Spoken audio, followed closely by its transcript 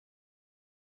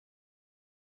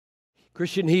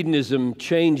Christian hedonism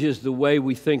changes the way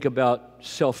we think about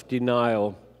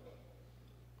self-denial.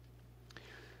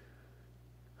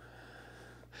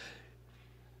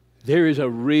 There is a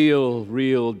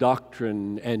real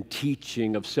doctrine and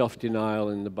teaching of self-denial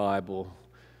in the Bible,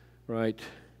 right?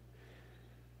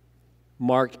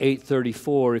 Mark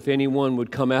 8:34, if anyone would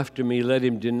come after me, let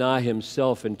him deny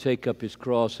himself and take up his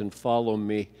cross and follow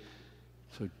me.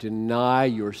 So deny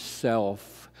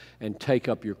yourself and take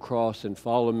up your cross and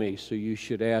follow me. So you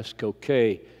should ask,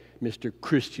 okay, Mr.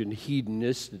 Christian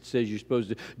hedonist that says you're supposed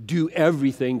to do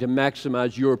everything to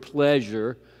maximize your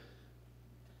pleasure,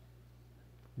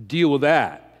 deal with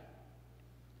that.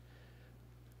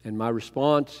 And my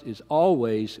response is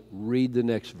always read the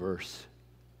next verse.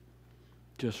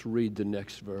 Just read the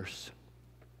next verse.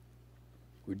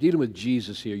 We're dealing with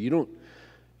Jesus here. You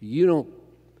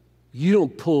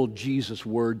don't pull Jesus'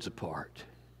 words apart.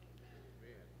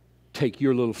 Take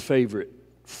your little favorite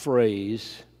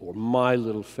phrase or my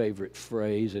little favorite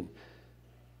phrase, and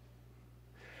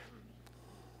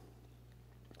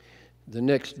the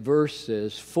next verse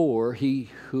says, for he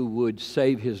who would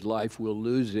save his life will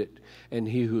lose it, and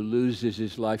he who loses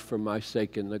his life for my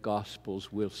sake in the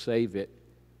Gospels will save it.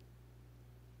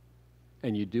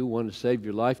 And you do want to save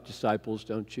your life, disciples,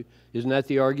 don't you? Isn't that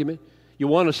the argument? You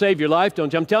want to save your life,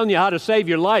 don't you? I'm telling you how to save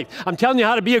your life. I'm telling you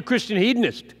how to be a Christian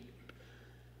hedonist.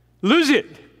 Lose it.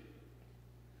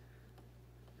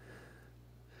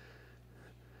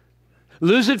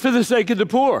 Lose it for the sake of the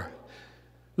poor.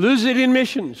 Lose it in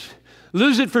missions.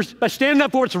 Lose it by standing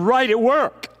up for what's right at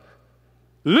work.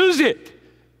 Lose it.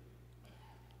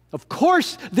 Of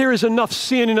course, there is enough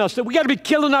sin in us that we got to be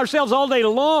killing ourselves all day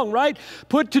long, right?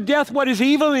 Put to death what is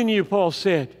evil in you, Paul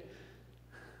said.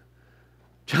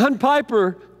 John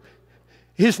Piper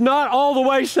is not all the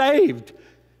way saved.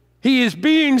 He is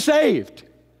being saved.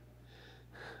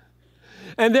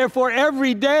 And therefore,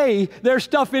 every day, there's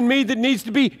stuff in me that needs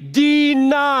to be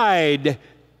denied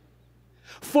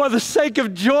for the sake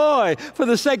of joy, for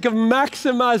the sake of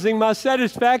maximizing my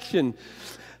satisfaction.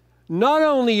 Not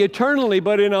only eternally,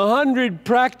 but in 100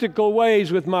 practical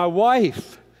ways with my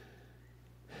wife,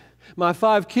 my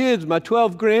 5 kids, my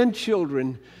 12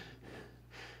 grandchildren.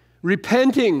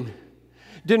 Repenting,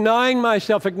 denying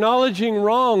myself, acknowledging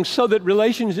wrong so that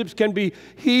relationships can be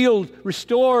healed,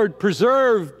 restored,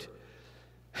 preserved,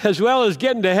 as well as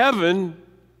getting to heaven.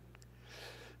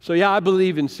 So yeah, I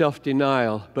believe in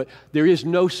self-denial, but there is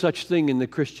no such thing in the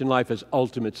Christian life as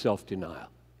ultimate self-denial.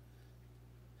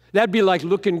 That'd be like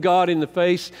looking God in the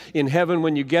face in heaven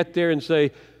when you get there and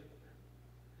say,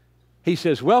 He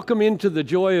says, welcome into the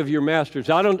joy of your masters.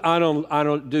 I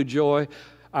don't do joy.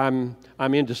 I'm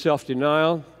into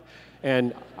self-denial,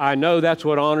 and I know that's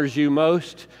what honors you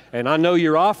most, and I know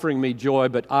you're offering me joy,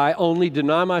 but I only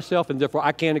deny myself, and therefore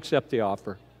I can't accept the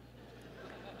offer.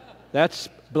 That's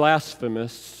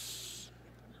blasphemous.